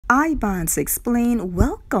ibonds explain.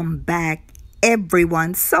 Welcome back,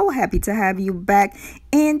 everyone. So happy to have you back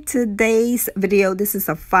in today's video. This is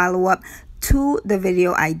a follow-up to the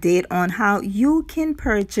video I did on how you can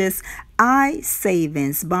purchase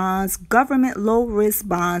savings bonds, government low risk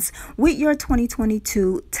bonds with your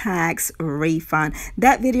 2022 tax refund.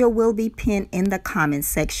 That video will be pinned in the comment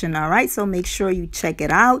section. All right, so make sure you check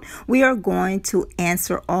it out. We are going to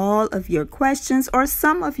answer all of your questions or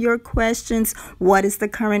some of your questions. What is the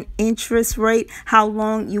current interest rate? How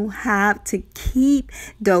long you have to keep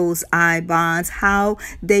those bonds? How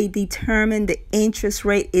they determine the interest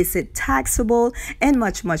rate? Is it taxable? And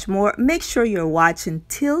much more. Make sure you're watching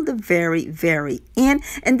till the very end.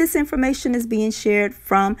 And this information is being shared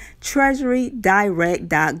from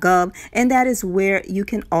treasurydirect.gov, and that is where you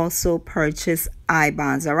can also purchase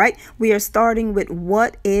bonds. All right, we are starting with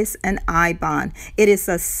what is an bond. It is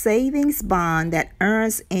a savings bond that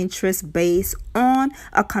earns interest based on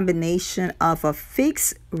a combination of a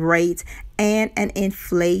fixed rate and an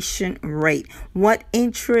inflation rate. What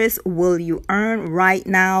interest will you earn right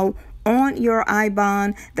now on your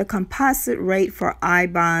bond? The composite rate for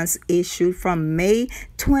bonds issued from May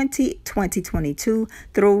 20, 2022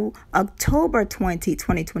 through October 20,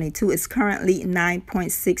 2022 is currently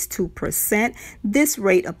 9.62%. This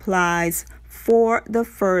rate applies for the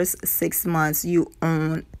first 6 months you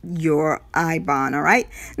own your bond. All right,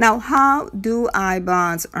 now how do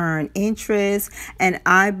bonds earn interest? An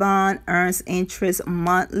bond earns interest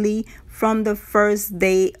monthly from the first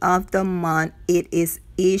day of the month it is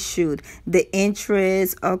issued. The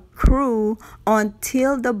interest accrue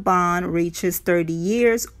until the bond reaches 30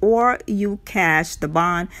 years or you cash the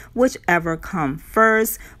bond, whichever comes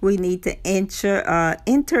first. We need to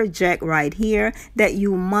interject right here that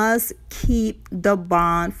you must keep the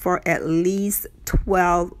bond for at least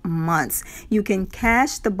 12 months. You can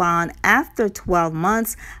cash the bond after 12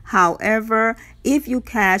 months. However, if you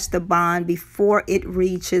cash the bond before it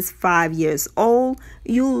reaches 5 years old,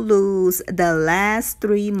 you lose the last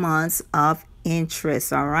 3 months of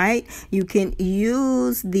interest. All right, you can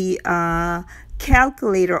use the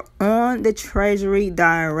calculator on the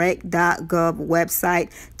treasurydirect.gov website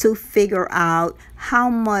to figure out how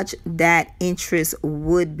much that interest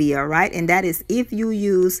would be. All right, and that is if you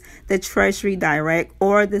use the Treasury Direct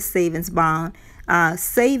or the savings bonds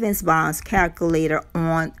calculator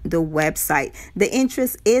on the website. The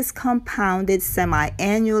interest is compounded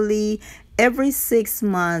semi-annually every 6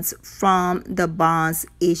 months from the bond's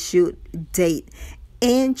issued date.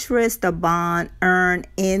 Interest the bond earned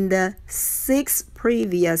in the 6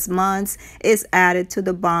 previous months is added to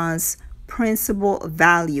the bond's principal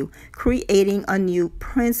value, creating a new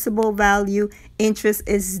principal value. Interest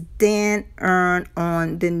is then earned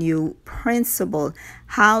on the new principal.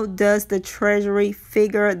 How does the Treasury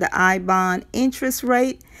figure the bond interest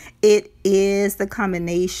rate? It is the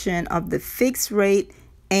combination of the fixed rate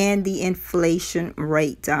and the inflation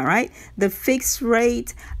rate. All right, the fixed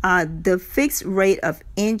rate of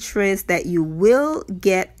interest that you will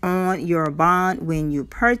get on your bond when you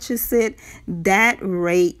purchase it, that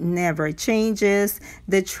rate never changes.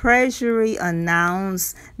 The Treasury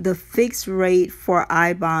announced the fixed rate for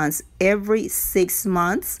bonds every 6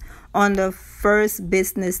 months, on the first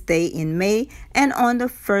business day in May and on the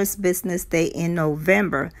first business day in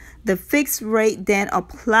November. The fixed rate then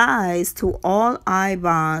applies to all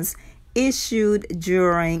bonds issued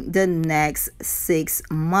during the next 6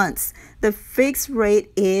 months. The fixed rate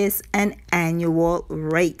is an annual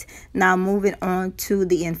rate. Now moving on to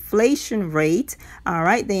the inflation rate. All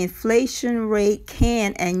right, the inflation rate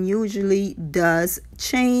can and usually does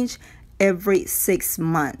change every 6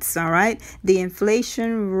 months. All right, the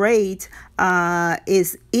inflation rate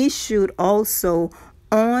is issued also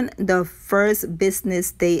on the first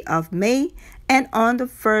business day of May and on the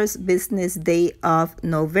first business day of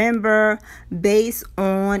November, based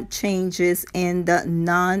on changes in the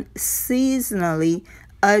non-seasonally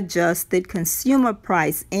adjusted consumer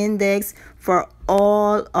price index for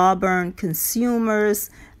all Auburn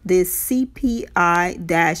consumers, the CPI-U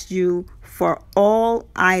for all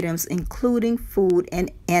items including food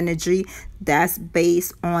and energy. That's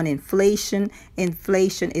based on inflation.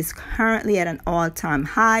 Inflation is currently at an all-time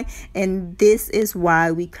high, and this is why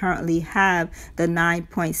we currently have the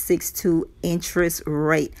 9.62 interest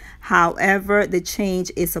rate. However, the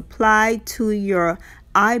change is applied to your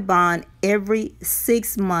bond every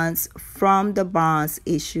 6 months from the bond's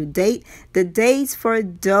issue date. The dates for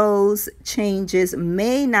those changes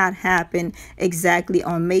may not happen exactly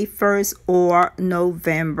on May 1st or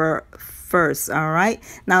November 1st. All right,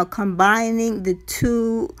 now combining the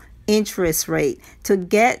two interest rate to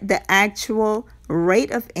get the actual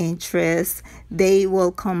rate of interest. They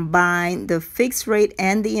will combine the fixed rate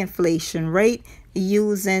and the inflation rate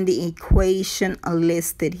using the equation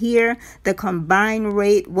listed here. The combined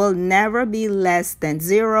rate will never be less than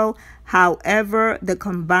 0. However, the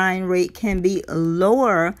combined rate can be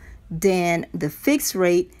lower than the fixed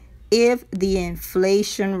rate if the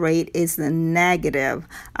inflation rate is negative.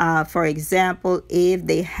 For example, if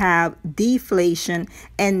they have deflation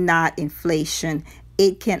and not inflation,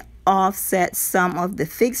 it can offset some of the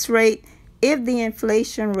fixed rate. If the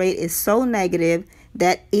inflation rate is so negative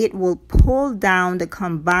that it will pull down the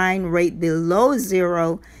combined rate below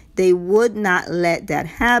 0, they would not let that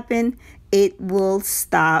happen. It will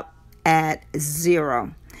stop at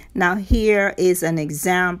 0. Now here is an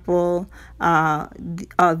example of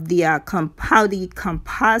how the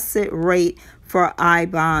composite rate for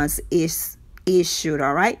ibonds is issued.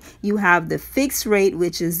 All right, you have the fixed rate,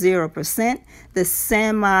 which is 0%, the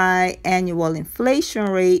semi-annual inflation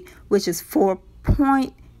rate, which is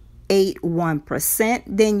 4.81%.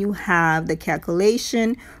 Then you have the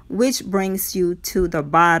calculation, which brings you to the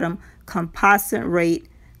bottom composite rate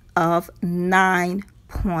of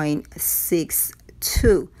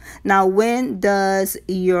 9.62. Now, when does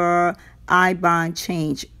your ibond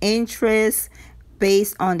change interest?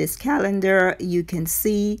 Based on this calendar, you can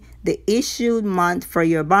see the issued month for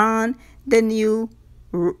your bond, the new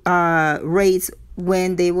rates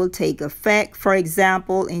when they will take effect. For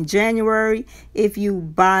example, in January, if you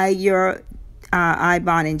buy your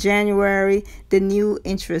ibond in January, the new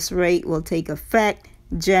interest rate will take effect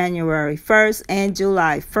January 1st and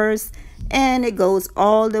July 1st, and it goes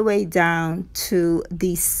all the way down to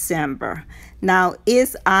December. Now,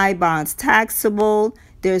 is ibonds taxable?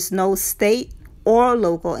 There's no state or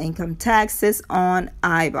local income taxes on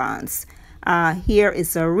ibonds. Here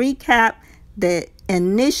is a recap. The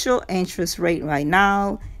initial interest rate right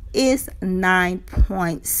now is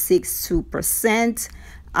 9.62%.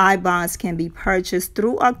 ibonds can be purchased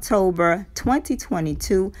through October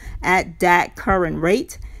 2022 at that current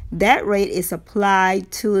rate. That rate is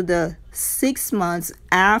applied to the 6 months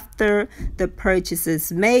after the purchase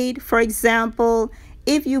is made. For example,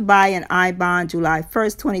 if you buy an ibond July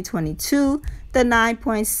 1st, 2022, the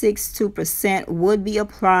 9.62% would be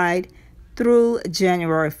applied through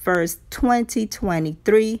January 1st,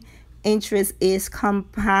 2023. Interest is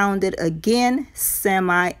compounded again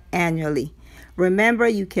semi-annually. Remember,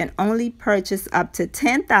 you can only purchase up to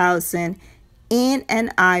 $10,000 in an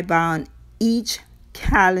ibond each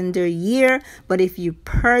calendar year, but if you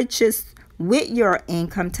purchase with your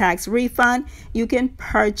income tax refund, you can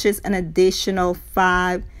purchase an additional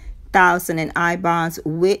 $5,000 in ibonds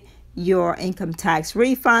with your income tax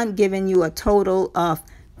refund, giving you a total of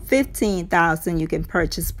 $15,000 you can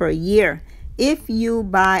purchase per year. If you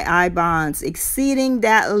buy ibonds exceeding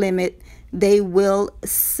that limit, they will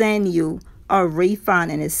send you a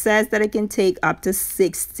refund, and it says that it can take up to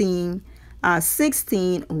 16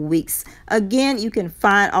 weeks. Again, you can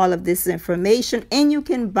find all of this information, and you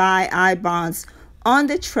can buy ibonds on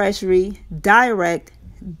the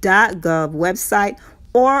treasurydirect.gov website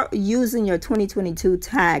or using your 2022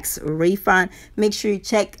 tax refund. Make sure you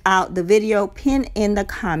check out the video pinned in the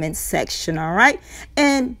comment section. All right,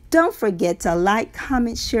 and don't forget to like,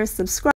 comment, share, subscribe.